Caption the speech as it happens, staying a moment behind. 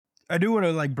I do want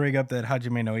to like bring up that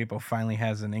Hajime no Ippo finally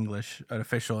has an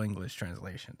official English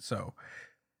translation. So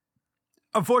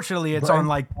unfortunately, it's But on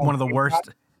like one of the worst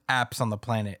apps on the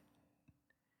planet.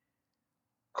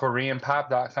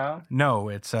 KoreanPop.com. No,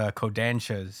 it's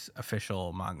Kodansha's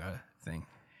official manga thing.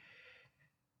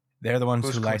 They're the ones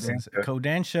Who's who license Kodansha?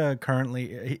 Kodansha.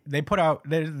 Currently, they put out.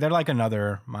 They're like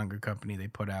another manga company. They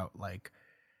put out like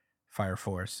Fire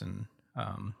Force and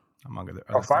among Oh,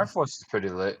 other Fire things. Force is pretty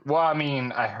lit. Well, I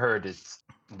mean, I heard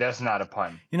that's not a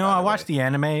pun, You know, by I the watched way. the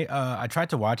anime. I tried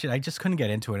to watch it. I just couldn't get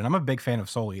into it, and I'm a big fan of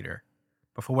Soul Eater,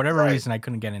 but for whatever Right. reason, I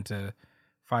couldn't get into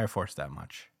Fire Force that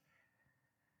much.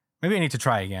 Maybe I need to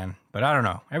try again, but I don't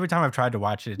know. Every time I've tried to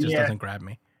watch it, it just Yeah. doesn't grab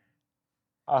me.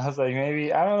 I was like,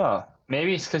 maybe I don't know.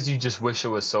 Maybe it's because you just wish it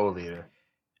was Soul Eater.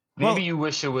 Maybe Well, you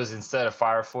wish it was instead of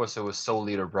Fire Force, it was Soul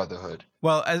Eater Brotherhood.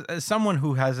 well, as someone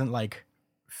who hasn't like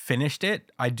finished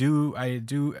it, I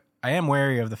am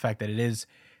wary of the fact that it is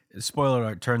spoiler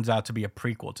alert turns out to be a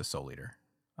prequel to Soul Eater.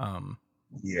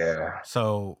 Yeah.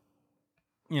 So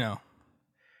you know,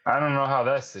 I don't know how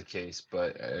that's the case,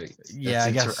 but yeah,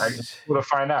 I guess, we'll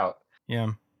find out.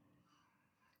 yeah.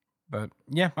 But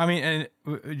yeah, I mean,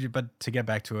 but to get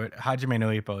back to it, Hajime no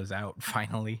Ippo is out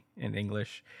finally in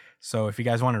English. So if you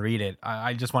guys want to read it,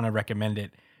 I just want to recommend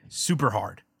it. Super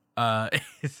hard. It's,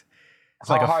 it's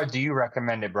like How a hard do you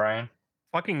recommend it, Brian?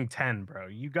 Fucking 10, bro.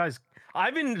 You guys,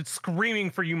 I've been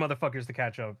screaming for you motherfuckers to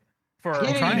catch up for He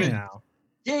a didn't week even now.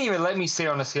 he didn't even let me say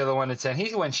on a scale of 1 to 10.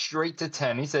 He went straight to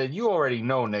 10. He said, "You already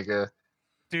know, nigga."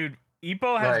 Dude,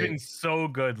 Ippo has Like, been so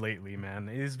good lately, man.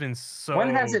 It has been so when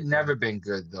has it good. never been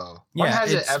good though? When yeah,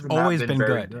 has it it's ever not always been been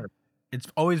very good. good? It's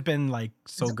always been like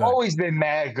so It's good. always been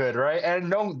mad good, right? And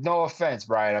no offense,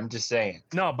 Brian. I'm just saying.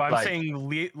 No, but I'm Like,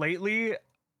 saying lately, you're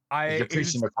it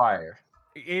preaching the choir.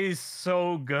 is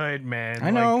so good, man. I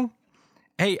Like, know.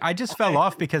 Hey, I just fell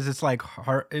off because it's like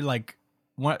hard. Like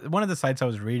one of the sites I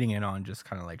was reading it on just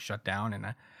kind of like shut down, and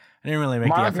I didn't really make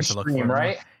the Manga effort to look for stream, it more.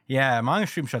 right? Yeah, Manga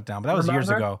Stream shut down, but that was years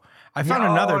Remember? ago. I found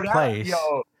another place,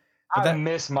 but I that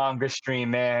miss Manga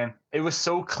Stream, man. It was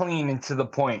so clean and to the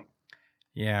point.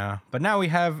 yeah, but now we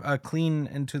have a clean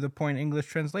and to the point English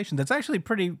translation that's actually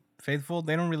pretty faithful.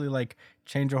 They don't really like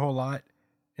change a whole lot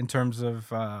in terms of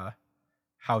how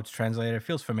it's translated. It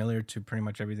feels familiar to pretty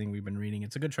much everything we've been reading.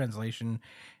 It's a good translation.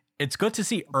 It's good to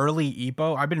see early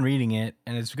Ippo. I've been reading it,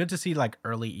 and it's good to see like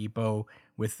early Ippo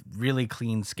with really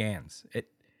clean scans. It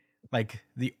like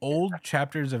the old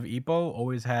chapters of Ippo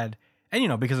always had, and you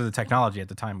know, because of the technology at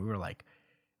the time, we were like,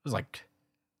 it was like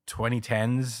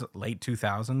 2010s, late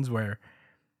 2000s, where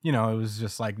you know it was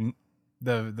just like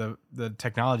the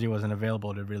technology wasn't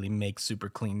available to really make super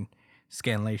clean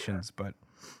scanlations, but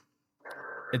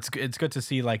it's good to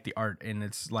see like the art in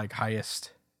its like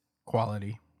highest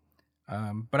quality.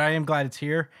 But I am glad it's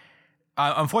here.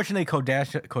 Unfortunately,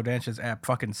 Kodansha's app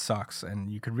fucking sucks,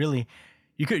 and you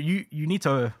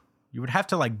would have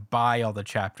to like buy all the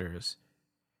chapters,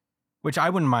 which I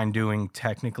wouldn't mind doing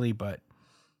technically, but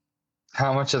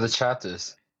How much are the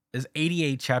chapters? there's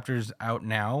 88 chapters out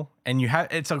now, and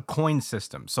it's a coin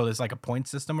system, so there's like a point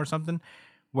system or something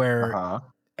where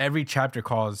every chapter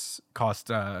costs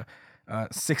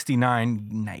 69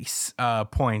 nice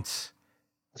points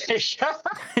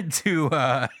to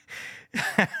Well,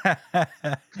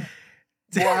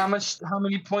 how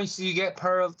many points do you get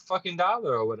per fucking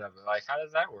dollar or whatever? Like, how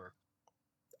does that work?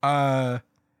 What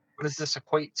does this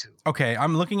equate to? Okay,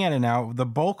 I'm looking at it now. The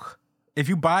bulk, if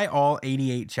you buy all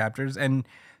 88 chapters, and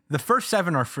the first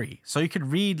 7 are free, so you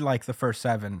could read like the first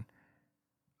 7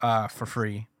 for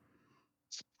free,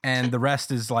 and the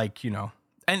rest is like, you know,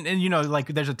 and you know, like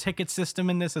there's a ticket system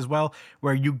in this as well,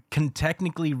 where you can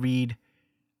technically read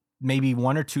maybe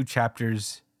 1 or 2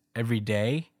 chapters every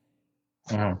day,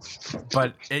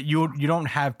 but you don't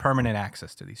have permanent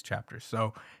access to these chapters,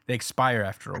 so they expire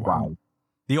after a while. Wow.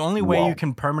 The only way you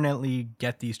can permanently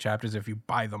get these chapters if you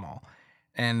buy them all,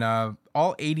 and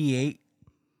all 88.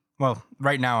 Well,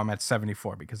 right now I'm at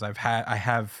 74 because I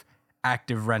have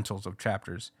active rentals of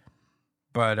chapters,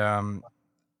 but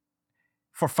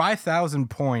for 5,000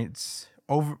 points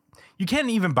over, you can't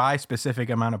even buy specific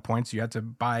amount of points. You have to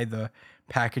buy the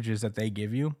packages that they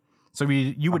give you. So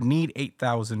you would need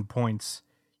 8,000 points.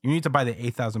 You need to buy the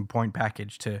 8,000 point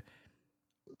package to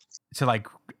like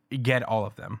get all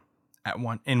of them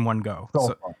in one go.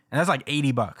 So, and that's like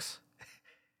 $80.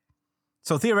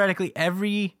 So theoretically,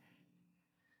 every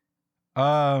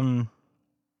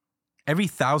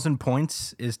 1,000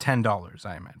 points is $10,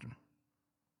 I imagine.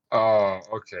 Oh,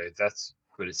 okay. That's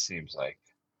what it seems like.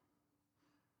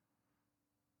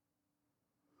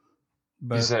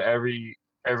 But You said every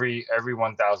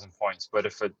 1,000 points, but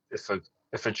if a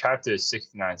If a chapter is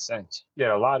 69 cents, you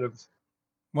get a lot of.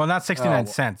 Well, not 69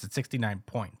 Oh. cents. It's 69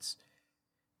 points.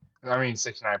 I mean,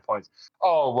 69 points.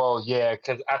 Oh well, yeah,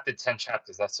 because after 10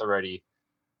 chapters, that's already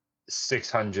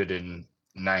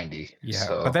 690. Yeah.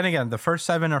 So. But then again, the first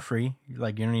 7 are free.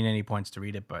 Like, you don't need any points to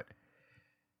read it. But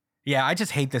yeah, I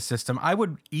just hate this system. I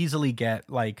would easily get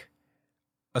like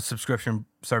a subscription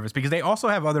service because they also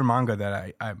have other manga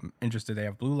that I'm interested. They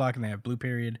have Blue Lock and they have Blue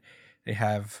Period. They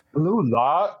have Blue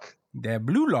Lock. They have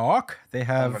Blue Lock. They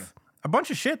have gonna- a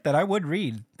bunch of shit that I would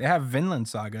read. They have Vinland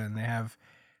Saga and they have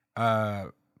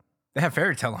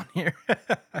Fairy Tale on here.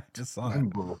 I just saw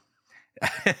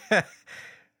that.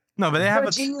 No, but they have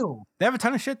a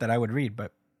ton of shit that I would read,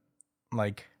 but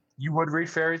like You would read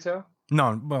Fairy Tale?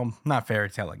 no, well, not Fairy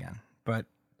Tale again, but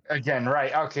Again,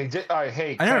 right. Okay. Hey,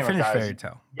 I never disclaimer, finished guys. Fairy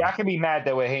Tale. Y'all can be mad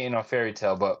that we're hating on Fairy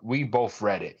Tale, but we both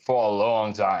read it for a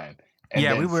long time. and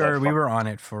Yeah, then we said, were on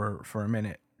it for a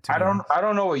minute. to I be don't honest. I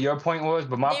don't know what your point was,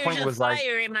 but my There's point a was fire like,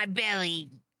 in my belly.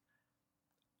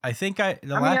 I think I I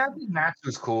mean, I think Max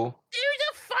was cool. There's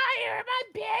a fire in my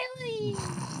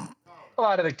belly. A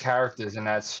lot of the characters in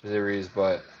that series,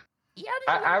 but Yummy,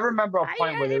 I yum. remember a Fire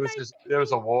point where in there was my there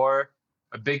was a war,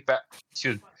 a big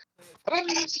excuse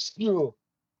you.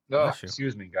 No, Bless you.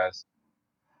 excuse me, guys.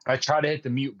 I tried to hit the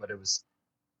mute, but it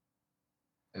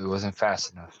wasn't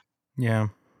fast enough. Yeah.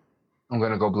 I'm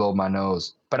gonna go blow my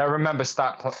nose. But I remember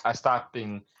I stopped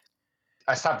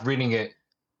reading it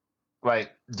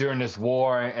like during this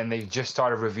war, and they just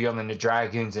started revealing the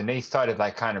dragons, and they started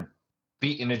like kind of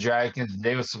beating the dragons.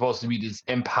 They were supposed to be these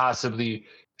impossibly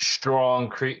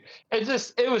strong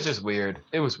It was just weird.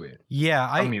 It was weird. Yeah,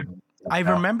 I'm muted. I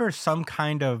now. remember some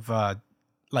kind of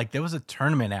like there was a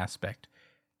tournament aspect.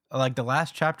 Like the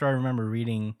last chapter I remember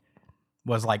reading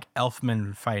was like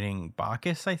Elfman fighting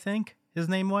Bacchus, I think his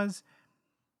name was.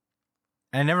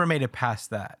 And I never made it past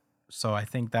that. So I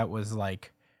think that was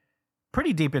like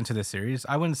pretty deep into the series.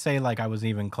 I wouldn't say like I was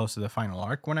even close to the final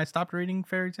arc when I stopped reading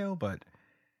Fairy Tale, but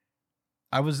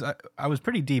I was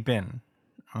pretty deep in.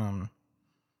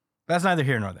 That's neither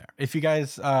here nor there. If you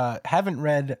guys haven't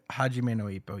read Hajime no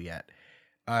Ippo yet,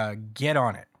 get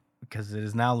on it because it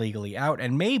is now legally out.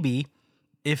 And maybe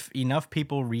if enough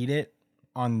people read it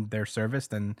on their service,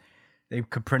 then they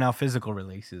could print out physical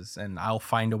releases, and I'll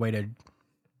find a way to,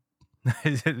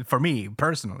 for me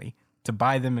personally, to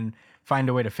buy them and find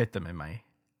a way to fit them in my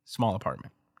small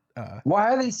apartment.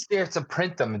 Why are they scared to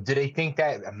print them? Do they think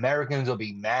that Americans will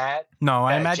be mad? No,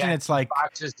 I that imagine Japanese it's like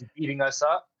boxers are beating us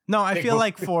up. no. I Think feel we'll-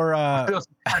 like for Feel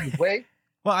some kind of way?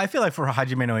 well, I feel like for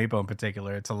Hajime no Ippo in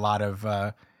particular, it's a lot of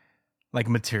like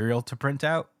material to print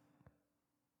out.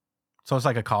 So it's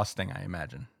like a cost thing, I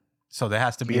imagine. So there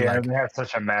has to be Yeah, like they have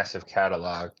such a massive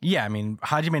catalog. yeah, I mean,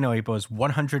 Hajime no Ippo is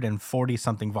 140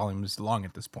 something volumes long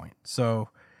at this point. So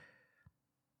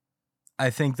I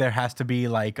think there has to be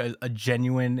like a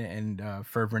genuine and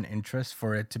fervent interest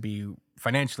for it to be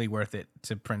financially worth it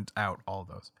to print out all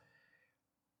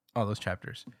those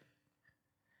chapters.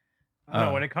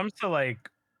 No, when it comes to like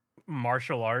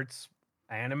martial arts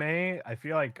anime, I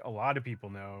feel like a lot of people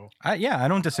know. Yeah, I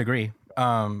don't disagree.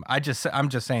 I'm just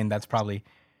saying that's probably.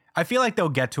 I feel like they'll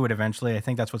get to it eventually. I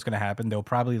think that's what's going to happen. They'll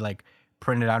probably like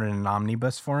print it out in an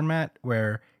omnibus format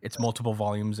where it's multiple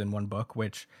volumes in one book,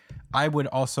 which I would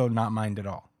also not mind at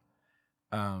all.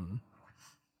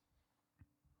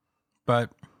 But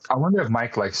I wonder if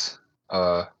Mike likes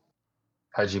Hajime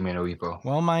no Ippo.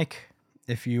 well, Mike,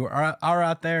 if you are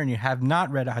out there and you have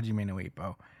not read Hajime no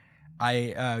Ippo,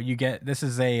 this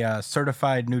is a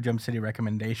certified New Jump City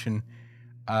recommendation.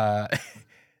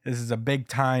 This is a big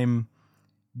time.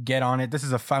 Get on it. This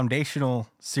is a foundational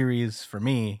series for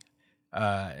me,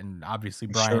 and obviously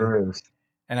Brian, Sure is.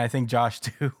 and I think Josh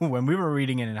too. When we were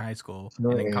reading it in high school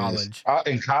and in college,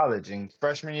 In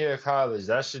freshman year of college,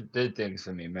 that shit did things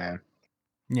for me, man.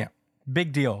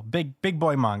 big deal, big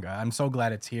boy manga. I'm so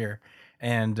glad it's here,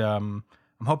 and I'm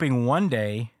hoping one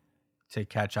day to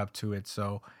catch up to it.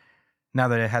 So now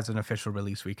that it has an official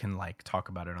release, we can like talk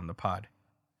about it on the pod.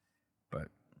 But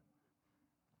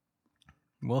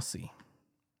we'll see.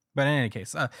 But in any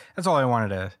case, that's all I wanted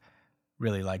to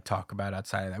really like talk about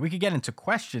outside of that. We could get into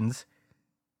questions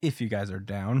if you guys are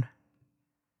down.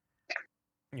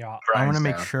 Yeah, I want Brian's to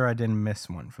make down. sure I didn't miss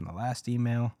one from the last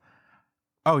email.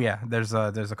 Oh yeah, there's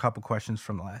a couple questions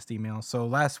from the last email. So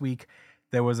last week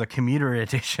there was a commuter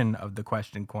edition of the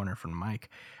question corner from Mike.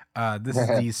 This is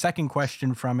the second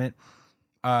question from it.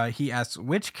 He asks,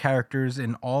 which characters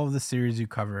in all of the series you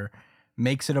cover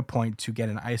makes it a point to get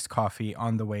an iced coffee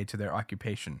on the way to their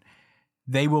occupation?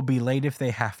 They will be late if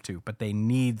they have to, but they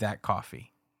need that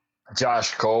coffee.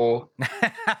 Josh Cole.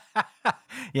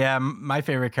 Yeah, my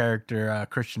favorite character,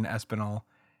 Christian Espinal,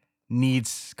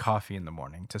 needs coffee in the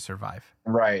morning to survive.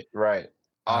 Right.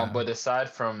 Uh, But aside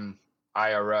from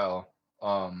IRL,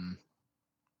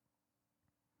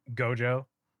 Gojo.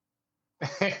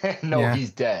 no, Yeah.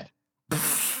 he's dead.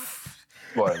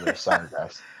 Spoiler, sorry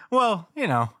guys. Well,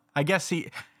 I guess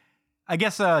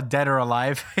a dead or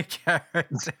alive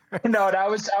character. No, I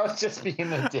was just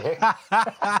being a dick.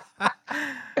 I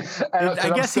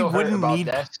guess he wouldn't need.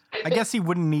 I guess he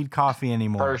wouldn't need coffee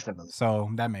anymore. Personally. So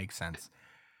that makes sense.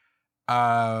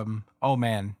 Oh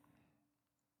man.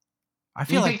 I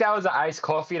Do you feel think that was the iced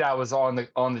coffee that was on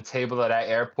the table at that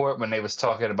airport when they was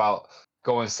talking about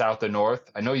going south or north?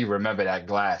 I know you remember that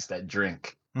glass, that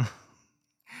drink.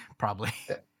 probably.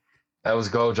 That was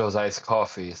Gojo's iced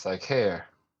coffee. It's like, here,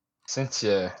 since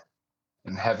you're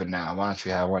in heaven now, why don't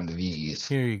you have one of these?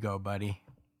 Here you go, buddy.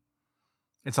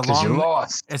 It's a Because you long.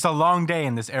 lost. It's a long day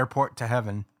in this airport to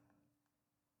heaven.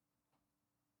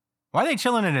 Why are they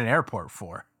chilling in an airport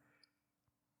for?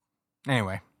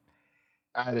 Anyway.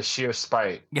 Out of sheer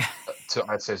spite Yeah. to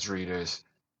us as readers.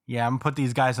 Yeah, I'm gonna put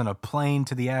these guys on a plane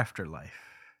to the afterlife.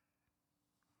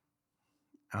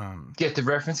 Get the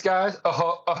reference, guys?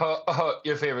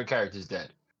 Your favorite character's dead.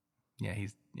 Yeah,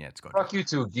 it's Gojo. Fuck you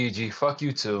too, Gigi. Fuck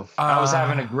you too. I was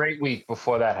having a great week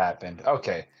before that happened.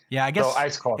 Okay. Yeah, I guess So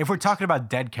ice coffee. if we're talking about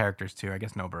dead characters too, I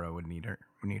guess Nobara would need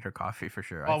her coffee for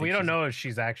sure. Well, we don't know if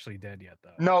she's actually dead yet,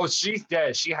 though. No, she's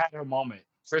dead. She had her moment.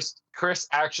 Chris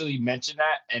actually mentioned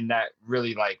that, and that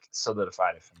really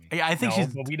solidified it for me. Yeah, I think she's.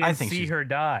 But we didn't see her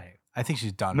die. I think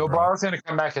she's done. No, bro. Bara's gonna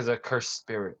come back as a cursed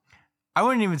spirit. I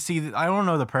wouldn't even see. I don't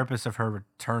know the purpose of her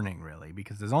returning really,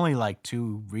 because there's only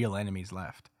 2 real enemies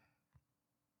left.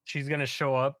 She's gonna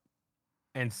show up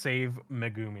and save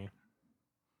Megumi.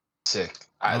 Sick.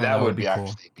 Oh, That would be cool.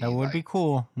 actually. That would be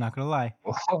cool. Not gonna lie.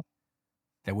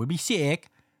 That would be sick,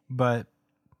 but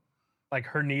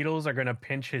her needles are gonna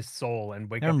pinch his soul and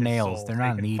wake they're up his nails. soul They're so he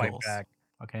not can fight needles. back,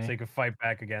 Okay. so he could fight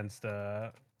back against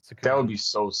Sukuna. That would be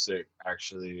so sick,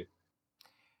 actually.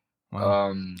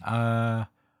 Well,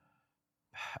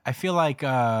 I feel like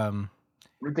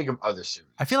We think of other series.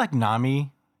 I feel like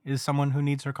Nami is someone who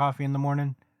needs her coffee in the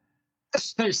morning.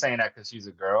 You're saying that because she's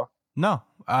a girl. No,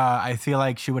 I feel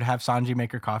like she would have Sanji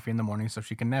make her coffee in the morning so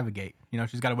she can navigate.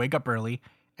 She's got to wake up early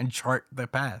and chart the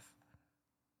path.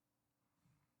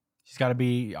 She's got to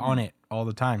be on it all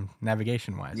the time,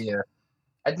 navigation wise. Yeah,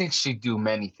 I think she'd do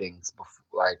many things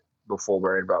before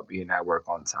worrying about being at work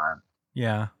on time.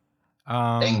 Yeah.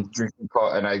 And drinking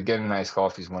coffee, and getting nice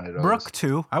coffee is one of those. Brook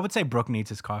too. I would say Brook needs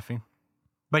his coffee,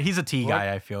 but he's a tea Brook-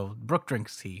 guy. I feel Brook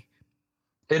drinks tea.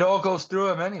 It all goes through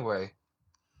him anyway.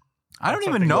 I don't That's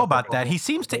even something know you'll about pick that. up He on.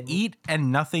 seems to eat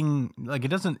and nothing. It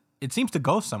doesn't. It seems to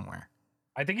go somewhere.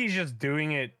 I think he's just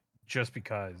doing it just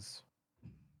because.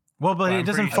 Well, but Well, it I'm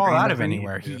doesn't pretty fall sure he out of doesn't eat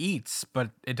anywhere. He it. eats, but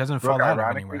it doesn't Brook, fall out of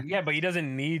ironically, anywhere. Yeah, but he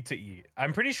doesn't need to eat.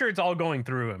 I'm pretty sure it's all going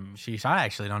through him. Sheesh, I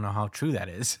actually don't know how true that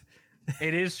is.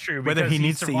 It is true. Whether because he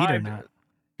needs to eat or survived- not.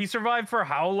 He survived for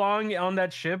how long on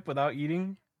that ship without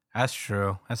eating? That's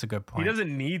true. That's a good point. He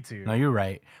doesn't need to. No, you're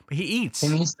right. But he eats. He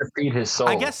needs to feed his soul.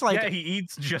 I guess yeah, he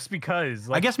eats just because.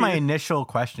 I guess my initial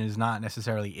question is not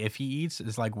necessarily if he eats.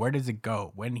 It's where does it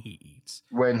go when he eats?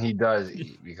 when he does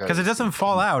eat, Because it doesn't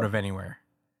fall out of anywhere.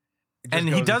 It just And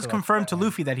he goes does into, confirm to fat.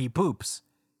 Luffy that he poops.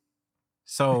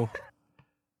 So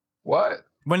What?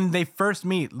 when they first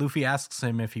meet, Luffy asks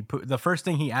him if he the first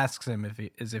thing he asks him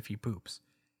is if he poops.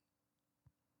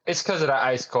 It's because of the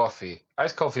iced coffee.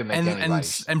 Iced coffee make any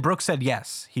life. And Brooke said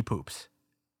yes, he poops.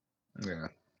 Yeah,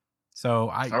 So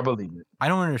I believe it. I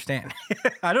don't understand.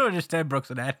 I don't understand Brooke's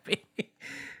anatomy.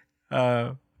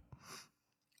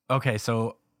 Okay,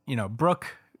 so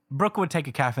Brooke would take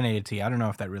a caffeinated tea. I don't know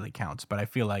if that really counts, but I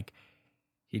feel like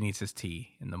he needs his tea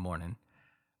in the morning.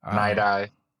 Night Eye.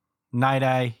 Night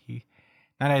Eye.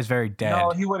 Night Eye is very dead.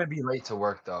 No, he wouldn't be late to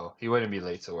work though. He wouldn't be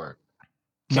late to work.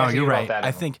 No, Can't you're figure out right. that I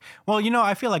at all. think. Well,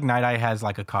 I feel like Night Eye has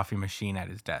a coffee machine at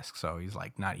his desk, so he's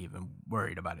not even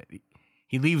worried about it.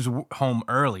 He leaves home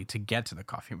early to get to the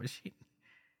coffee machine.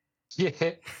 Yeah.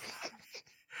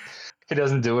 He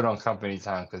doesn't do it on company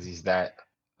time because he's that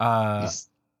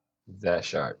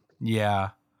sharp. Yeah.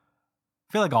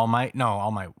 I feel like All Might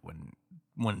wouldn't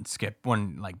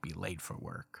be late for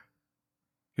work.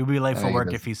 He would be late I for think work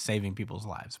that's- if he's saving people's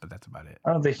lives, but that's about it.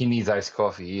 I don't think he needs iced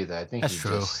coffee either. I think That's he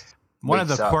true. just One of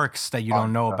the wakes up quirks that you don't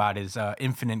on know time. about is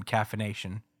infinite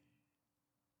caffeination.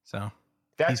 So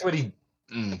That's what he.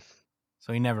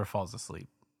 he never falls asleep.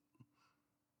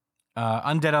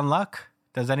 Undead Unluck.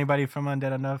 Does anybody from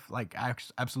Undead Enough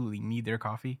absolutely need their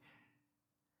coffee?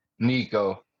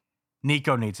 Nico.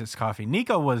 Nico needs his coffee.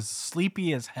 Nico was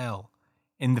sleepy as hell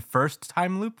in the first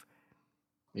time loop.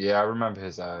 Yeah, I remember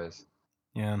his eyes.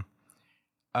 Yeah.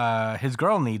 His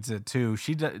girl needs it too.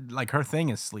 Like her thing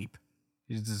is sleep.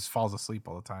 She just falls asleep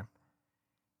all the time.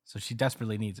 So she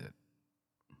desperately needs it.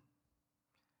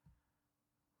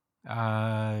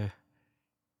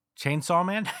 Chainsaw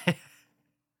Man.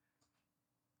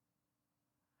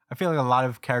 I feel like a lot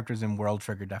of characters in World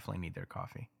Trigger definitely need their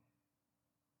coffee.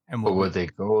 And But would they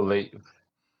go late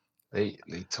to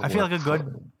I feel like work a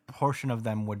good portion of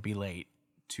them would be late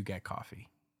to get coffee.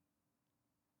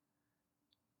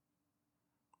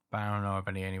 But I don't know if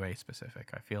anybody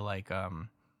specific. I feel like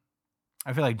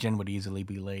Jin would easily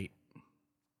be late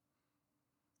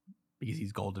because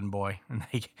he's Golden Boy and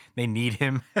they need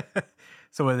him.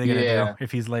 So what are they gonna do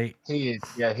if he's late? He's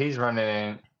running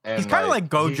in. And he's kind of like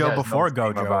Gojo before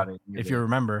Gojo, if you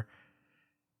remember.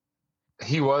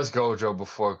 He was Gojo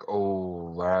before.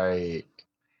 Oh right,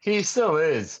 he still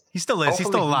is. He still is. Hopefully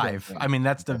he's still alive. I mean,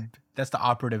 that's the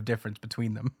operative difference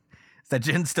between them. Is that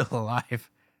Jin's still alive?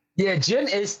 Yeah, Jin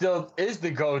is the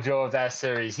Gojo of that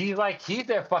series. He's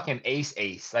their fucking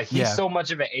ace. Like he's so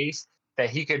much of an ace that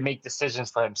he could make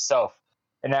decisions for himself.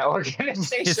 And that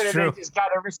organization, and they just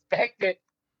gotta respect it.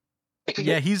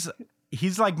 Yeah,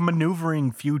 he's like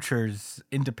maneuvering futures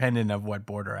independent of what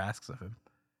Border asks of him.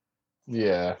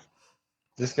 Yeah.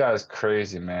 This guy's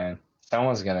crazy, man.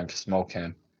 Someone's gonna smoke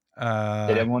him.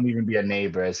 It won't even be a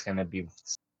neighbor. It's gonna be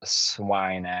a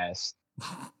swine ass.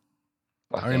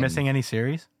 Are you missing any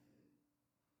series?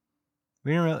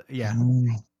 We didn't really. Yeah.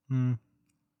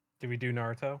 Did we do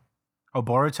Naruto? Oh,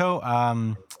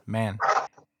 Boruto. Man,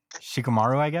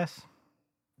 Shikamaru, I guess.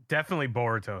 Definitely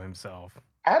Boruto himself.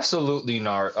 Absolutely,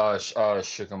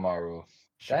 Shikamaru.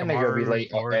 That nigga be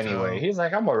late anyway. He's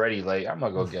like, I'm already late. I'm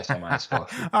gonna go get some iced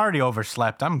coffee. I already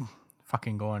overslept. I'm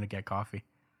fucking going to get coffee.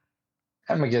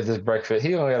 I'm gonna get this breakfast.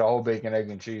 He gonna get a whole bacon,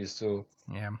 egg, and cheese too.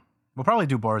 Yeah, we'll probably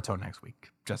do Boruto next week,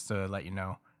 just to let you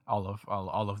know, all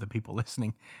of the people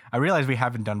listening. I realize we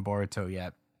haven't done Boruto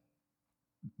yet.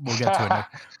 We'll get to it.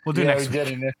 We'll do next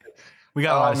week. We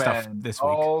got a lot of stuff this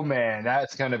week. Oh man,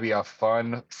 that's gonna be a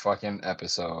fun fucking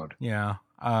episode. Yeah.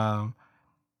 All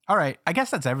right. I guess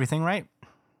that's everything, right?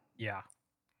 Yeah.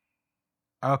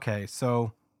 Okay,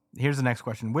 so here's the next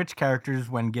question. Which characters,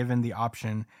 when given the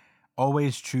option,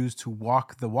 always choose to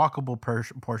walk the walkable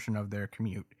portion of their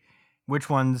commute? Which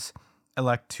ones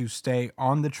elect to stay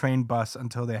on the train bus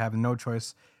until they have no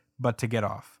choice but to get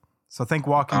off? So think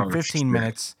walking 15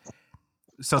 minutes.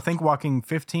 So think walking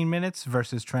 15 minutes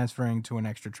versus transferring to an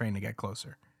extra train to get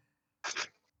closer.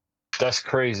 That's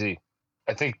crazy.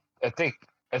 I think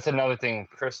that's another thing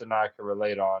Chris and I could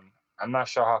relate on. I'm not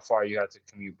sure how far you have to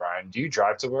commute, Brian. Do you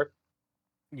drive to work?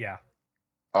 Yeah.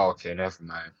 Oh, okay, never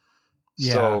mind.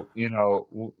 Yeah. So,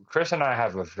 Chris and I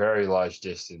have a very large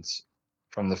distance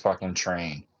from the fucking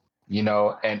train.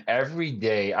 And every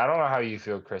day, I don't know how you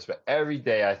feel, Chris, but every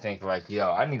day I think like,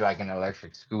 yo, I need like an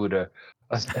electric scooter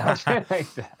or something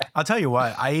like that. I'll tell you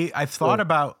what, I've thought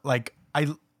about, like,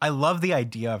 I love the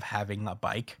idea of having a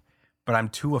bike, but I'm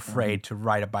too afraid to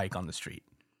ride a bike on the street.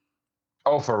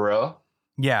 Oh, for real?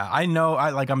 Yeah, I know.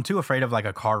 I'm too afraid of like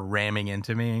a car ramming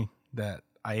into me But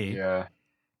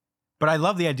I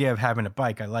love the idea of having a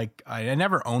bike. I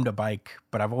never owned a bike,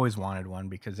 but I've always wanted one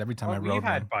because every time I rode we've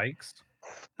had bikes.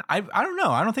 I don't know.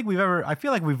 I don't think I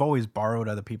feel like we've always borrowed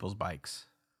other people's bikes.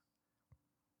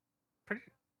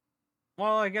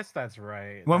 Well, I guess that's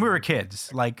right. When we were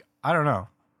kids, I don't know.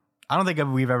 I don't think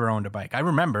we've ever owned a bike. I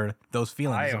remember those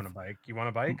feelings. I own a bike. You want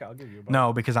a bike? I'll give you a bike.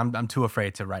 No, because I'm too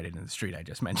afraid to ride it in the street. I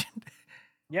just mentioned.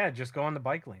 Yeah, just go on the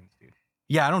bike lanes, dude.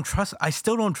 Yeah, I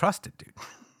still don't trust it, dude.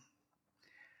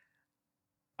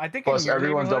 I think plus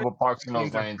everyone double parks in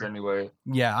those lanes anyway.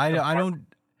 Yeah, I don't.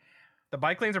 The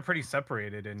bike lanes are pretty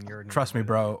separated in your. Trust me,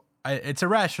 bro. It's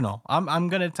irrational. I'm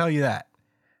gonna tell you that.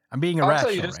 I'm being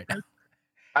irrational right now.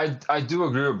 I do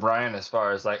agree with Brian as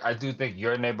far as I do think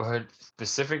your neighborhood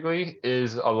specifically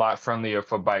is a lot friendlier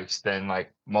for bikes than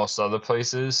most other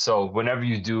places. So whenever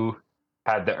you do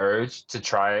have the urge to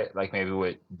try it, maybe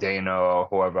with Dana or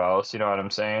whoever else, you know what I'm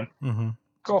saying? Mm-hmm.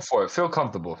 Go for it. Feel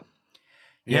comfortable.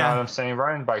 You know what I'm saying?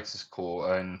 Riding bikes is cool.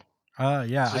 And I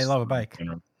love a bike.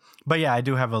 But yeah, I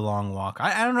do have a long walk.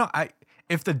 I don't know.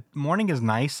 If the morning is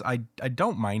nice, I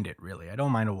don't mind it really. I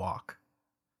don't mind a walk.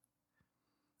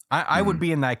 I would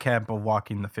be in that camp of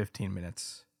walking the 15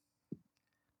 minutes.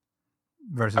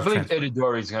 Versus I believe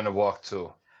Itadori's gonna walk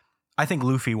too. I think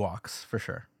Luffy walks for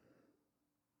sure.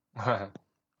 I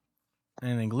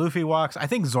think Luffy walks. I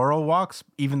think Zoro walks,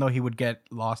 even though he would get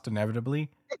lost inevitably.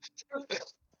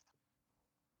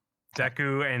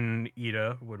 Deku and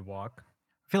Ida would walk.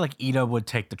 feel like Ida would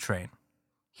take the train.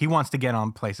 He wants to get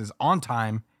on places on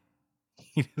time.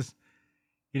 He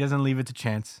doesn't leave it to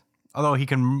chance. Although he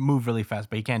can move really fast,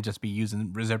 but he can't just be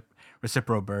using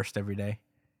reciprocal burst every day.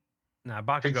 Nah,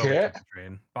 Bakugo would take the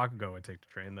train. Bakugo would take the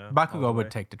train though. Bakugo would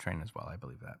take the train as well. I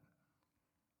believe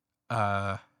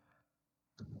that.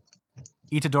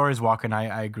 Itadori's walking.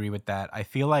 I agree with that. I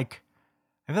feel like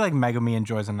Megumi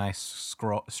enjoys a nice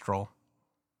stroll.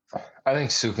 I think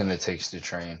Sukuna takes the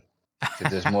train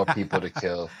because there's more people to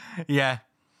kill. Yeah,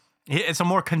 it's a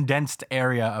more condensed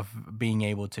area of being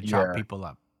able to chop people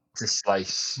up. To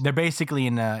slice. They're basically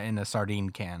in a sardine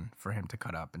can for him to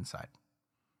cut up inside.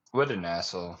 What an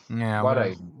asshole! Yeah, what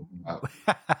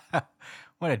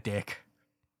a dick.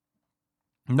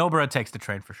 Nobara takes the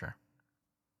train for sure.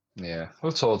 Yeah,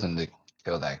 who told him to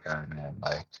kill that guy, man?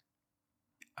 Like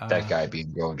that guy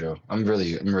being Gojo. I'm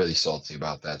really salty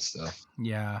about that stuff.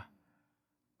 Yeah,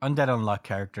 Undead Unluck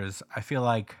characters. I feel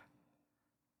like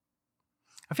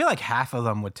half of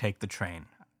them would take the train.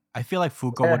 I feel like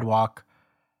Fuko would walk.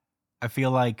 I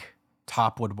feel like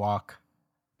Top would walk.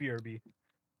 BRB.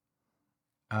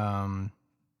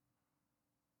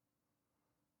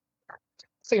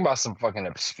 Think about some fucking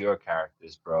obscure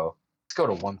characters, bro. Let's go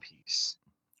to One Piece.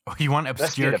 Oh, you want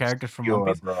obscure characters from One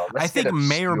Piece? Bro. I think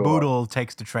Mayor Boodle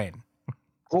takes the train.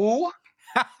 Who?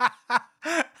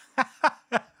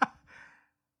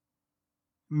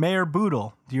 Mayor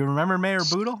Boodle. Do you remember Mayor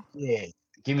Boodle? Yeah.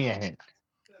 Give me a hint.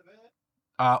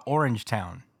 Orange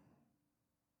Town.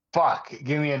 Fuck.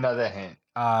 Give me another hint.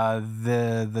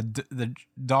 The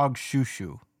dog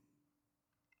Shushu.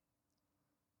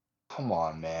 Come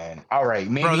on, man. All right,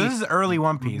 maybe. Bro, this is early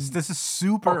One Piece. This is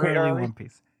super early One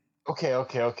Piece. Okay. Which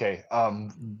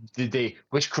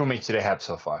crewmates do they have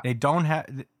so far? They don't have.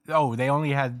 Oh, they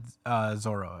only had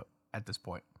Zoro at this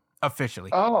point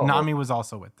officially. Oh, Nami was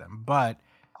also with them, but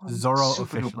Zoro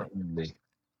officially.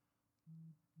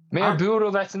 Mayor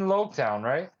Boodle, that's in Logtown,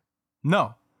 right?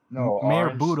 No, Mayor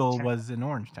Orange Boodle Town. was in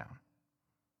Orange Town.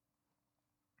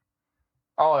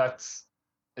 Oh,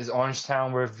 is Orange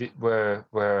Town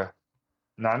where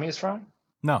Nami is from?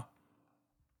 No,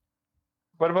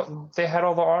 What about they had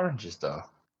all the oranges though?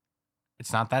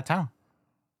 it's not that town.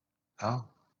 Oh.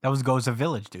 That was Goza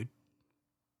Village, dude.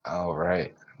 Oh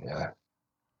right. Yeah.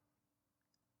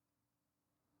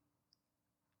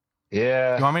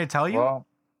 Yeah. You want me to tell you? Well,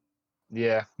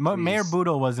 yeah. Mayor please.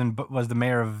 Boodle was the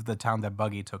mayor of the town that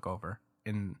Buggy took over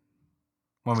when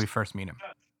we first meet him.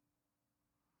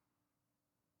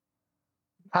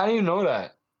 How do you know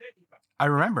that? I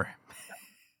remember.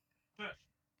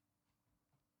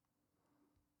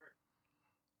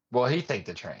 Well, he take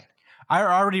the train. I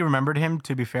already remembered him,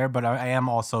 to be fair, but I am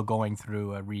also going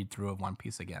through a read through of One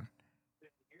Piece again.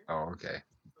 Oh, okay.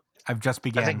 I've just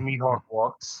began. I think Mihawk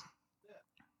walks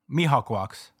Mihawk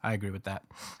walks. I agree with that.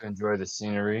 to enjoy the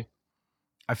scenery.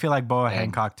 I feel like Boa And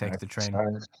Hancock takes the train.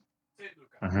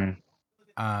 Mm-hmm.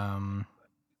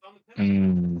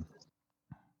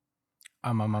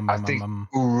 I think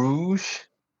Uruj,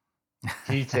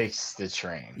 he takes the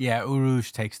train. Yeah,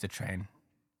 Uruj takes the train.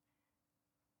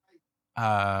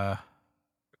 Okay,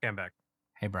 I'm back.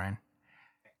 Hey Brian.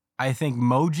 I think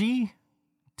Moji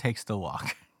takes the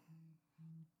walk.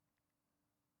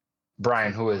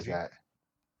 Brian, who is that?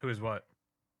 Who is what?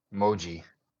 Moji.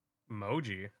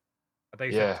 Moji? I thought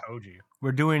you Yeah. said Toji.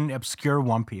 We're doing obscure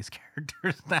One Piece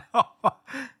characters now.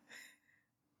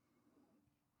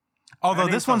 Although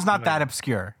name this one's sounds not that familiar.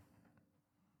 obscure.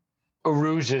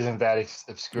 Uruj isn't that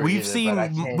obscure. We've either, seen but I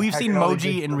can only Moji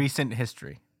think in of- recent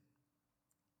history.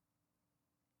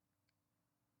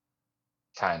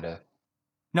 Kinda.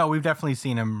 No, we've definitely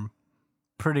seen him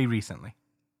pretty recently.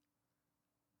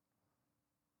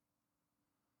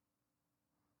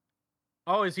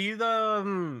 Oh, is he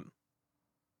the?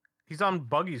 He's on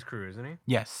Buggy's crew, isn't he?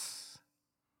 Yes.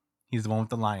 He's the one with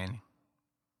the lion.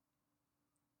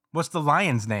 What's the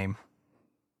lion's name?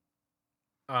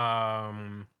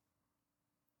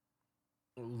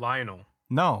 Lionel.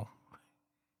 No.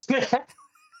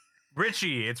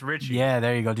 Richie. It's Richie. Yeah,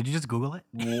 there you go. Did you just Google it?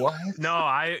 What?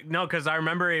 No, because I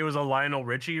remember it was a Lionel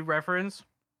Richie reference.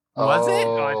 Was it?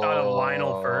 So I thought of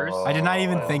Lionel first. I did not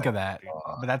even Oh. think of that,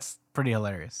 but that's pretty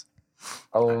hilarious.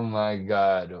 Oh my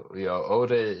god. Yo,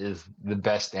 Oda is the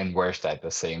best and worst at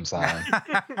the same time.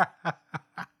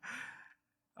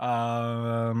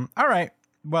 All right.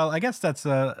 Well, I guess that's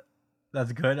good.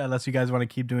 Unless you guys want to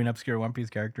keep doing obscure One Piece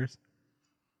characters,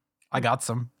 I got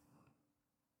some.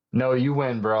 No, you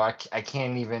win, bro. I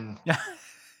can't even.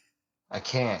 I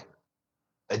can't.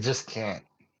 I just can't.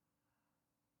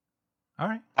 All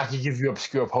right. I could give you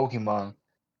obscure Pokemon.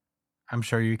 I'm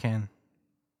sure you can.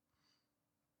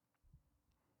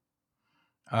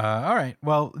 All right.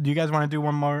 Well, do you guys want to do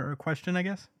one more question? I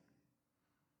guess.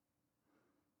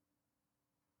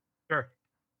 Sure.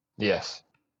 Yes.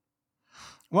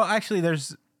 Well, actually,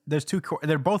 there's two.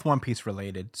 They're both One Piece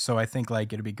related, so I think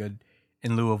like it'd be good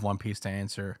in lieu of One Piece to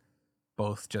answer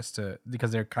both, just to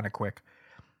because they're kind of quick.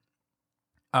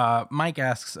 Mike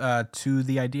asks, to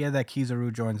the idea that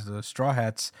Kizaru joins the Straw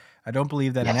Hats. I don't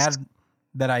believe that Yes.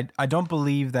 I don't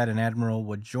believe that an admiral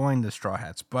would join the Straw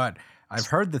Hats, but I've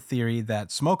heard the theory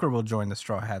that Smoker will join the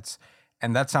Straw Hats,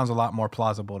 and that sounds a lot more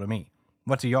plausible to me.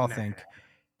 What do y'all Nah. think?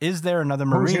 Is there another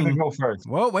Who's gonna Marine? go first?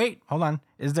 Whoa, wait, hold on.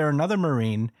 Is there another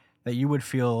Marine that you would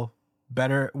feel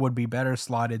would be better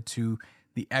slotted to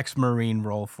the ex-Marine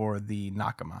role for the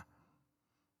Nakama?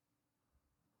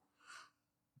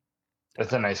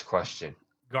 That's a nice question.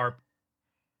 Garp.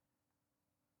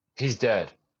 He's dead.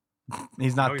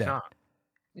 He's not No, he's dead. not.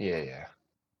 Yeah.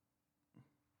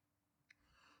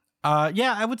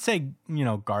 Yeah, I would say,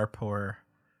 Garp or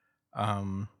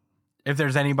if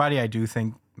there's anybody, I do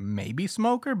think maybe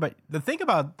Smoker, but the thing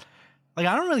about I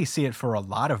don't really see it for a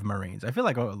lot of Marines. I feel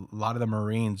like a lot of the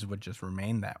Marines would just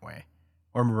remain that way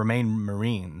or remain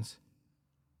Marines.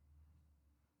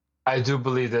 I do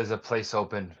believe there's a place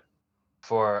open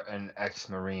for an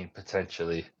ex-Marine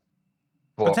potentially.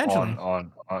 Potentially.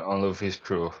 On Luffy's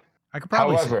crew. I could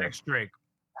probably see However, X-Drake.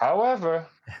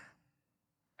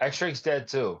 X-Drake's dead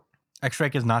too.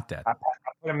 X-Drake is not dead. I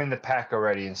put him in the pack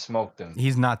already and smoked him.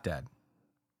 He's not dead.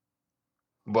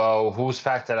 Well, whose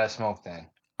pack did I smoke then?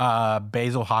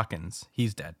 Basil Hawkins.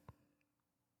 He's dead.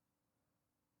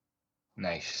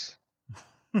 Nice.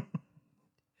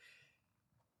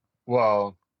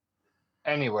 Well,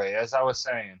 anyway, as I was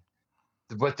saying,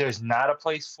 what there's not a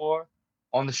place for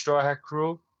on the Straw Hat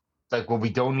crew, like what we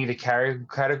don't need a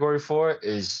category for,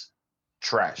 is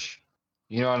trash.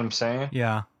 You know what I'm saying?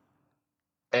 Yeah.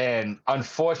 And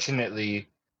unfortunately,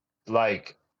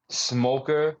 like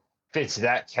Smoker fits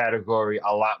that category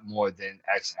a lot more than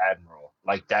ex-admiral.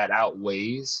 Like that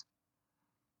outweighs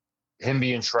him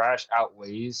being trash,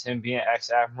 outweighs him being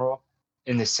ex-admiral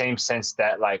in the same sense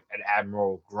that like an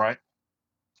admiral grunt,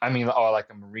 or like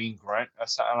a marine grunt or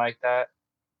something like that.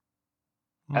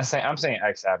 I'm saying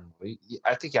ex-admiral.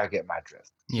 I think y'all get my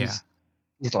drift. Yeah.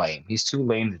 He's lame. He's too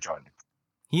lame to join the crew.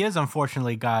 He has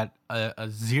unfortunately got an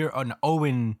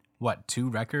 0-2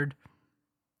 record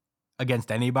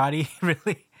against anybody,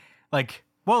 really.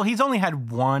 He's only had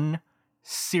one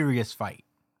serious fight.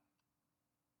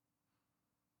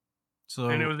 So,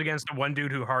 And it was against the one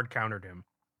dude who hard countered him.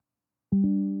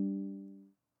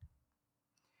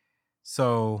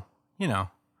 So,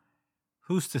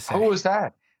 who's to say? Who was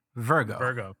that?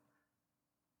 Virgo.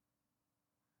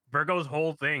 Virgo's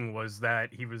whole thing was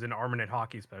that he was an armament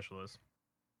hockey specialist.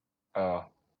 Oh.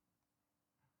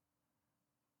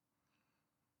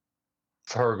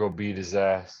 Virgo beat his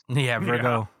ass. Yeah,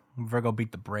 Virgo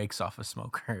beat the brakes off of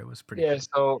Smoker. It was pretty Yeah, good.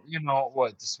 so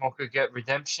what? Did Smoker get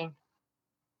redemption?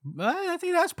 I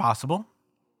think that's possible.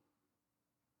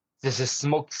 Does his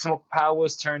smoke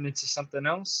powers turn into something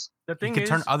else? The He thing could is,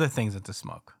 turn other things into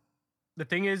smoke.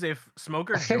 if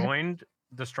Smoker joined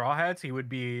the Straw Hats, he would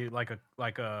be like a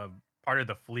part of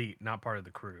the fleet, not part of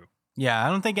the crew. Yeah, I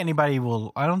don't think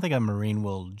a Marine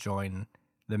will join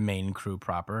the main crew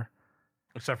proper.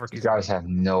 Except for You Kizaru. guys have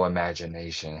no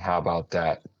imagination. How about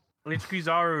that? It's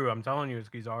Kizaru. I'm telling you, it's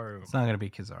Kizaru. It's not going to be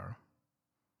Kizaru.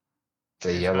 The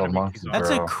It's yellow gotta be monkey Kizaru. That's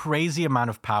girl. a crazy amount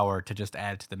of power to just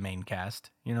add to the main cast.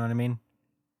 You know what I mean?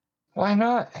 Why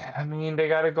not? I mean, they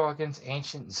got to go against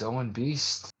ancient Zoan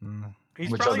beasts, Mm. He's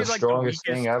which are probably the like strongest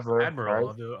the thing weakest ever. admiral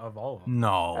Right? of all of them.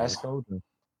 No. Ask Odin.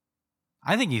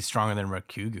 I think he's stronger than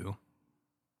Rakugu.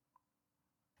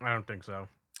 I don't think so.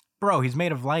 Bro, he's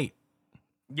made of light.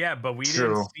 Yeah, but we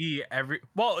True. didn't see every.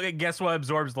 Well, guess what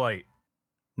absorbs light?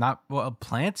 Not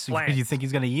plants? Plants. You think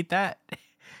he's going to eat that?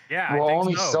 Yeah, Well, I think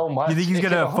only so much. You think he's It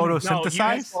gonna can only-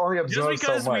 photosynthesize? only Just absorb so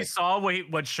because we much. saw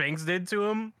what Shanks did to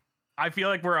him, I feel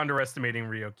like we're underestimating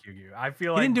Ryokyugu. I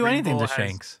feel He like didn't do Green anything Bull to has-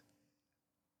 Shanks.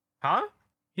 Huh?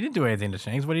 He didn't do anything to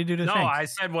Shanks. What did he do to No, Shanks? I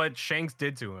said what Shanks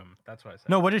did to him. That's what I said.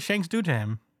 No, what did Shanks do to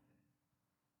him?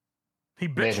 He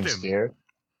Made bitched him him. scared.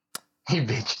 He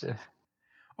bitched him.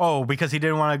 Oh, because he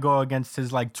didn't want to go against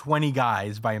his 20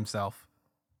 guys by himself.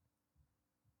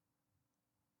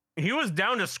 He was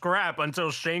down to scrap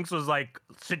until Shanks was like,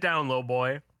 "Sit down, little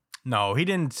boy." No, he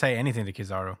didn't say anything to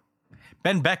Kizaru.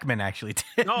 Ben Beckman actually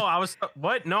did. No,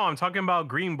 what? No, I'm talking about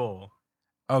Green Bull.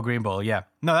 Oh, Green Bull, yeah.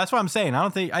 No, that's what I'm saying.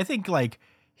 I think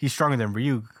he's stronger than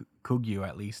Ryu Kugyu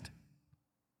at least.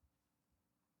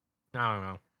 I don't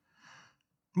know.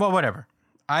 Well, whatever.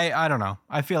 I don't know.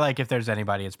 I feel like if there's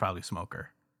anybody, it's probably Smoker.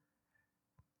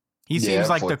 He Yeah, seems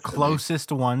like the unfortunately.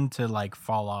 closest one to like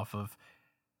fall off of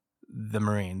the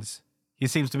Marines. He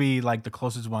seems to be like the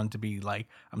closest one to be like,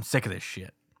 I'm sick of this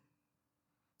shit.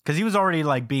 Because he was already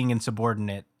like being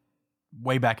insubordinate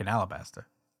way back in Alabasta.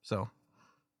 So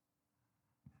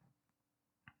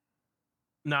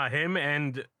Nah, him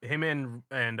and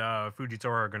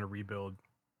Fujitora are gonna rebuild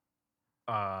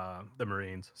the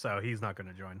Marines, so he's not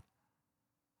gonna join.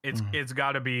 It's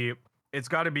gotta be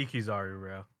Kizaru,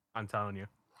 bro. I'm telling you.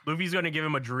 Luffy's gonna give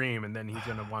him a dream, and then he's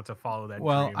gonna want to follow that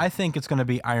well, dream. I think it's gonna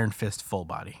be Iron Fist full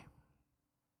body.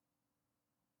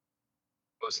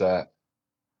 What's that?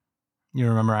 You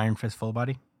remember Iron Fist full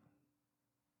body?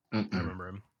 I remember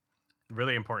him.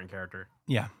 Really important character.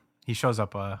 Yeah. He shows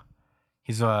up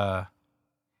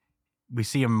we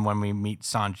see him when we meet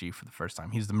Sanji for the first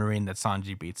time. He's the Marine that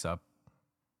Sanji beats up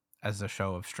as a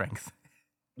show of strength.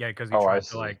 Yeah, because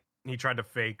he tried to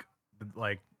fake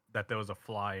like that there was a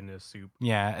fly in his soup.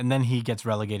 Yeah, and then he gets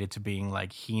relegated to being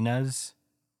like Hina's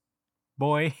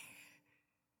boy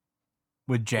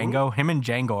with Django. Ooh. Him and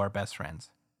Django are best friends.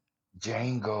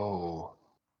 Django.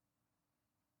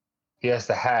 He has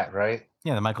the hat, right?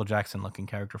 Yeah, the Michael Jackson looking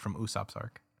character from Usopp's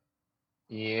arc.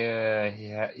 Yeah.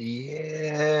 He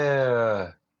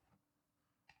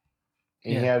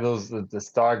had those the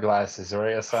star glasses,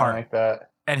 right, or something like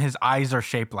that. And his eyes are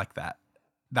shaped like that.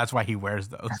 That's why he wears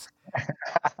those.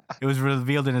 It was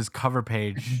revealed in his cover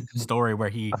page story where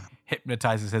he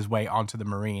hypnotizes his way onto the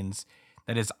Marines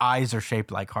that his eyes are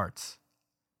shaped like hearts.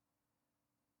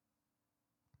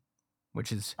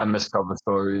 Which is... I miss cover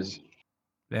stories.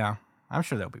 Yeah, I'm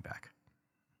sure they'll be back.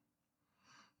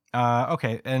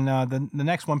 Okay, and the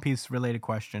next One Piece related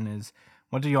question is,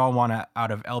 what do you all want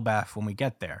out of Elbaf when we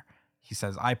get there? He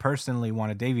says, I personally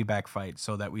want a Davy back fight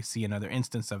so that we see another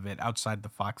instance of it outside the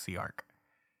Foxy arc.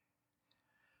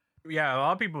 Yeah, a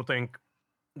lot of people think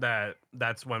that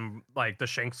that's when like the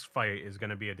Shanks fight is going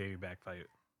to be a Davy back fight.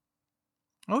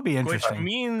 That would be interesting. Which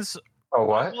means... Oh,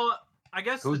 what? Well, I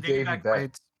guess who's the Davy back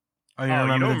fights... Oh, you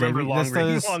remember you don't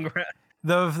remember Davy?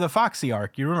 The Foxy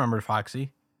arc. You remember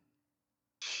Foxy.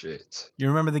 Shit. You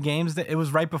remember the games? That it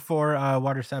was right before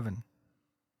Water 7.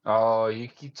 Oh, you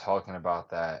keep talking about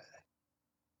that.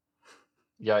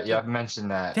 Yeah, I've mentioned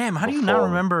that. Damn, how do you not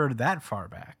remember that far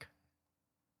back?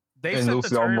 They and set Luffy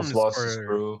the terms almost lost his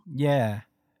crew. Yeah.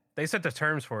 They set the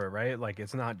terms for it, right? Like,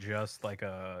 it's not just like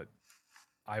a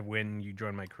I win, you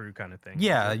join my crew kind of thing.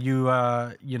 Yeah,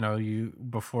 you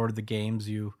before the games,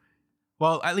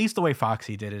 well, at least the way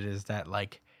Foxy did it is that,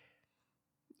 like,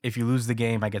 if you lose the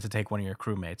game, I get to take one of your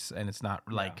crewmates, and it's not,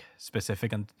 like,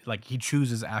 specific, and, like, he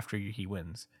chooses after he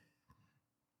wins.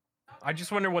 I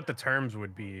just wonder what the terms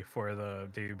would be for the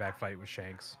Davy back fight with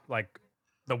Shanks. Like,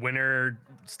 the winner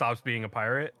stops being a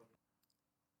pirate?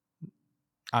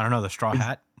 I don't know, the Straw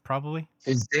Hat, probably?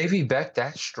 Is Davy Beck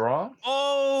that strong?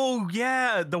 Oh,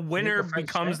 yeah, the winner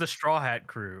becomes the Straw Hat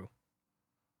crew.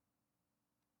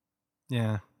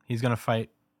 Yeah, he's going to fight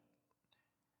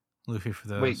Luffy for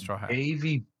the Straw Hat.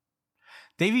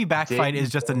 Davy back fight is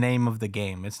just the name of the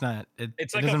game. It's not.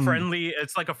 It's like a friendly.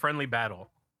 It's like a friendly battle,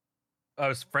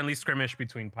 a friendly skirmish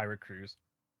between pirate crews.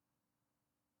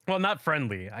 Well, not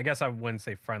friendly. I guess I wouldn't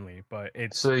say friendly, but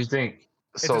it's. So you think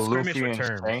so? Luffy and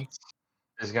terms. Shanks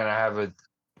is gonna have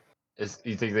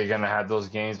you think they're gonna have those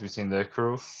games between their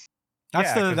crew?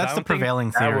 That's the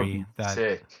prevailing theory.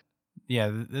 Sick. Yeah,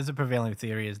 there's a prevailing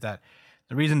theory is that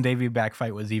the reason Davy back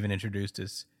fight was even introduced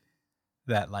is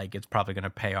that, like, it's probably going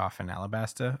to pay off in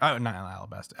Alabasta. Oh, not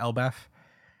Alabasta, Elbaf.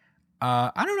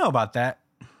 I don't know about that.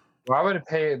 Why would it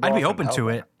pay? I'd be open to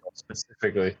it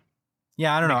specifically.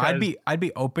 Yeah, I don't know. I'd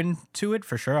be open to it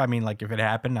for sure. I mean, like, if it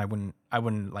happened, I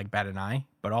wouldn't like bat an eye.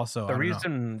 But also, the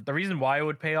reason why it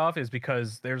would pay off is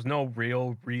because there's no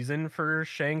real reason for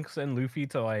Shanks and Luffy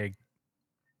to, like,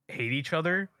 hate each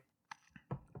other.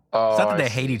 Oh, it's not that they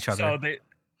hate each other. So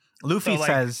Luffy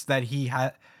says that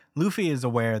Luffy is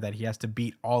aware that he has to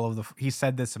beat all of the. He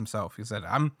said this himself. He said,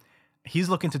 he's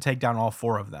looking to take down all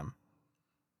 4 of them.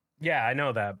 Yeah, I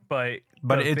know that, but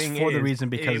it's for the reason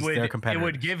because they're competitors. It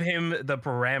would give him the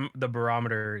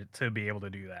barometer to be able to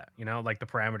do that. You know, like the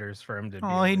parameters for him to.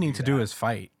 All he needs to do is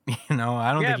fight. You know,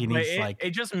 I don't think he needs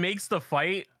It just makes the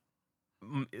fight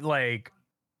like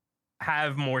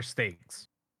have more stakes,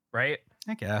 right?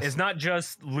 I guess it's not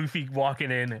just Luffy walking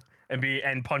in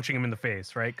and punching him in the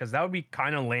face, right? Because that would be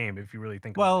kind of lame if you really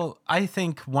think. Well, I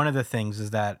think one of the things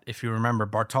is that if you remember,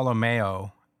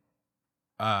 Bartolomeo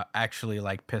actually,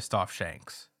 like, pissed off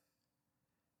Shanks.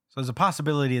 So there's a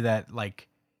possibility that, like,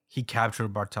 he captured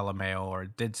Bartolomeo or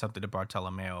did something to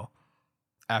Bartolomeo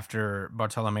after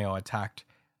Bartolomeo attacked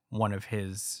one of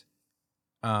his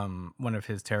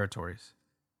territories.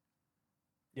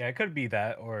 Yeah, it could be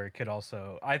that, or it could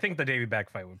also. I think the Davy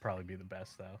Back fight would probably be the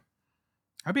best, though.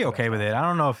 I'd be The okay best with it. option. I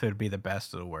don't know if it would be the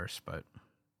best or the worst, but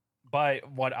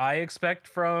But what I expect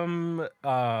from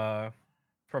Elbaf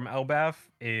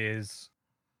is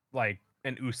like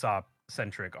an Usopp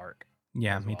centric arc.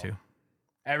 yeah, as me well. too.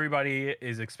 Everybody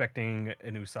is expecting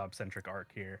an Usopp centric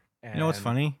arc here. And You know what's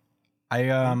funny?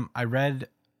 I read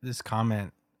this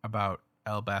comment about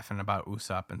Elbaf and about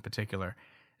Usopp in particular,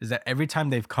 is that every time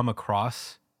they've come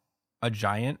across a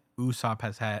giant, Usopp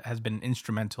has been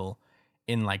instrumental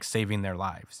in like saving their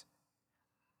lives.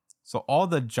 So all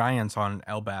the giants on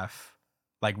Elbaf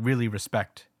like really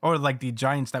respect, or like the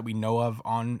giants that we know of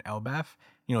on Elbaf,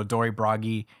 you know, Dory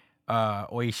Bragi,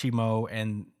 Oishimo,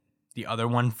 and the other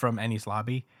one from Enies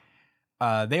Lobby,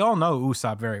 they all know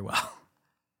Usopp very well.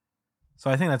 So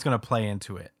I think that's going to play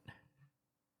into it.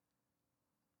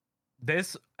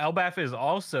 This Elbaf is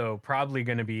also probably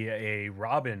going to be a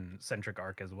Robin centric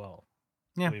arc as well.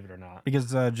 Yeah. Believe it or not.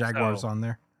 Because Jaguar's So- on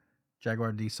there.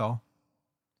 Jaguar D Sol.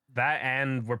 That,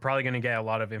 and we're probably going to get a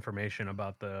lot of information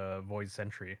about the Void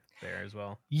Sentry there as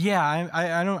well. Yeah,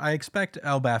 I expect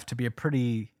Elbaf to be a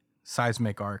pretty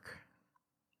seismic arc.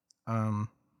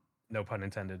 No pun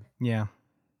intended. Yeah.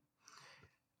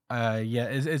 Yeah,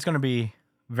 it's going to be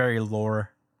very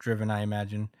lore driven, I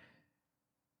imagine.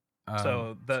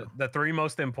 So the three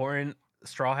most important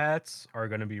Straw Hats are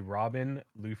going to be Robin,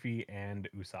 Luffy, and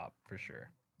Usopp for sure.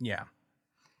 yeah.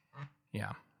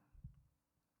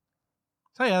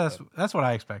 So yeah, that's what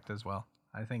I expect as well.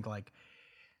 I think like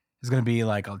it's going to be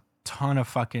like a ton of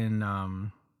fucking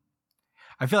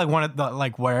I feel like one of the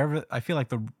like wherever I feel like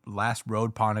the last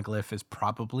road poneglyph is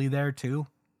probably there too.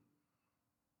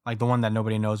 Like the one that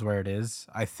nobody knows where it is.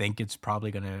 I think it's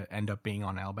probably going to end up being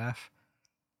on Elbaf.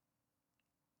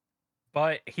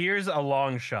 But here's a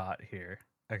long shot here,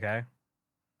 okay?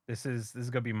 This is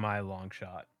gonna be my long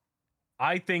shot.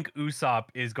 I think Usopp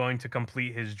is going to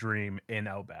complete his dream in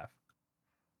Elbaf.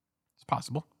 It's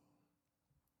possible.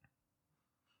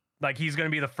 Like he's gonna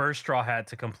be the first Straw Hat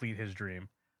to complete his dream.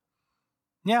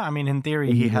 Yeah, I mean in theory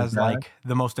Maybe he he's has not. like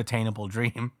the most attainable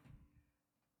dream.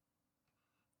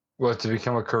 What, to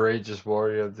become a courageous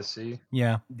warrior of the sea?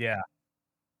 Yeah. Yeah.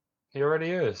 He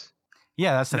already is.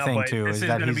 Yeah, that's the No, thing but too, this is is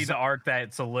that gonna be he's the arc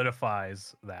that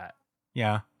solidifies that.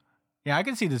 yeah. Yeah, I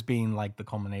can see this being like the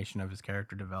culmination of his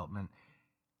character development.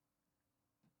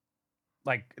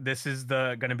 Like this is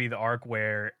gonna be the arc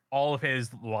where all of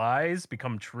his lies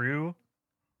become true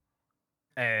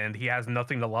and he has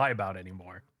nothing to lie about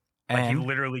anymore. Like he And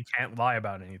literally can't lie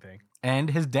about anything. and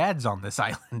his dad's on this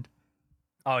island.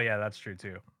 Oh yeah, that's true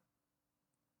too.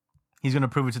 He's going to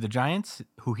prove it to the Giants,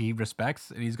 who he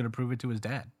respects, and he's going to prove it to his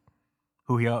dad,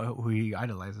 who he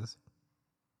idolizes.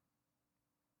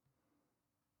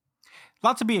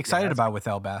 Lots to be excited that's- about with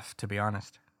Elbaf, to be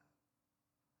honest.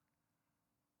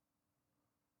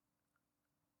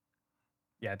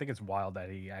 Yeah, I think it's wild that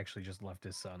he actually just left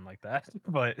his son like that.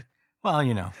 But Well,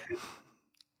 you know.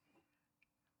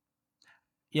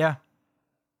 Yeah.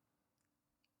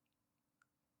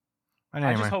 But I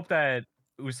anyway, just hope that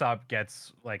Usopp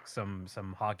gets like some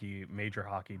major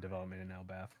hockey development in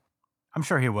Elbaf. I'm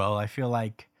sure he will. I feel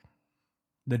like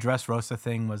the Dressrosa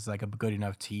thing was like a good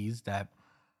enough tease that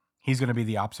he's going to be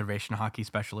the observation hockey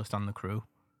specialist on the crew.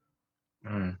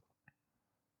 Mm.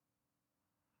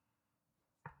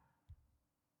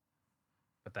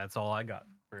 But that's all I got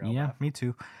for Elbaf. Yeah, me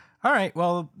too. All right.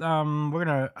 Well,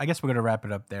 I guess we're gonna wrap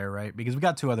it up there, right? Because we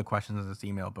got two other questions in this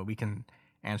email, but we can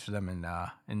answer them in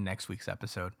next week's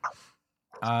episode.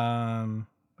 But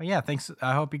yeah, thanks.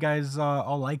 I hope you guys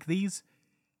all like these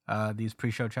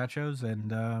pre-show chat shows, and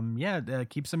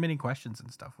keep submitting questions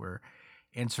and stuff. We're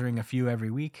answering a few every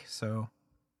week, so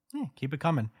yeah, keep it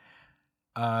coming.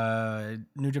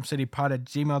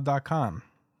 NewJumpCityPod@gmail.com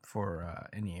for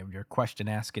any of your question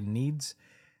asking needs.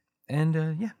 And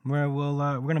we're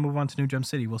gonna move on to New Jump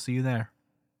City. We'll see you there.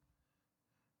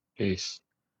 Peace.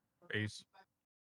 Peace.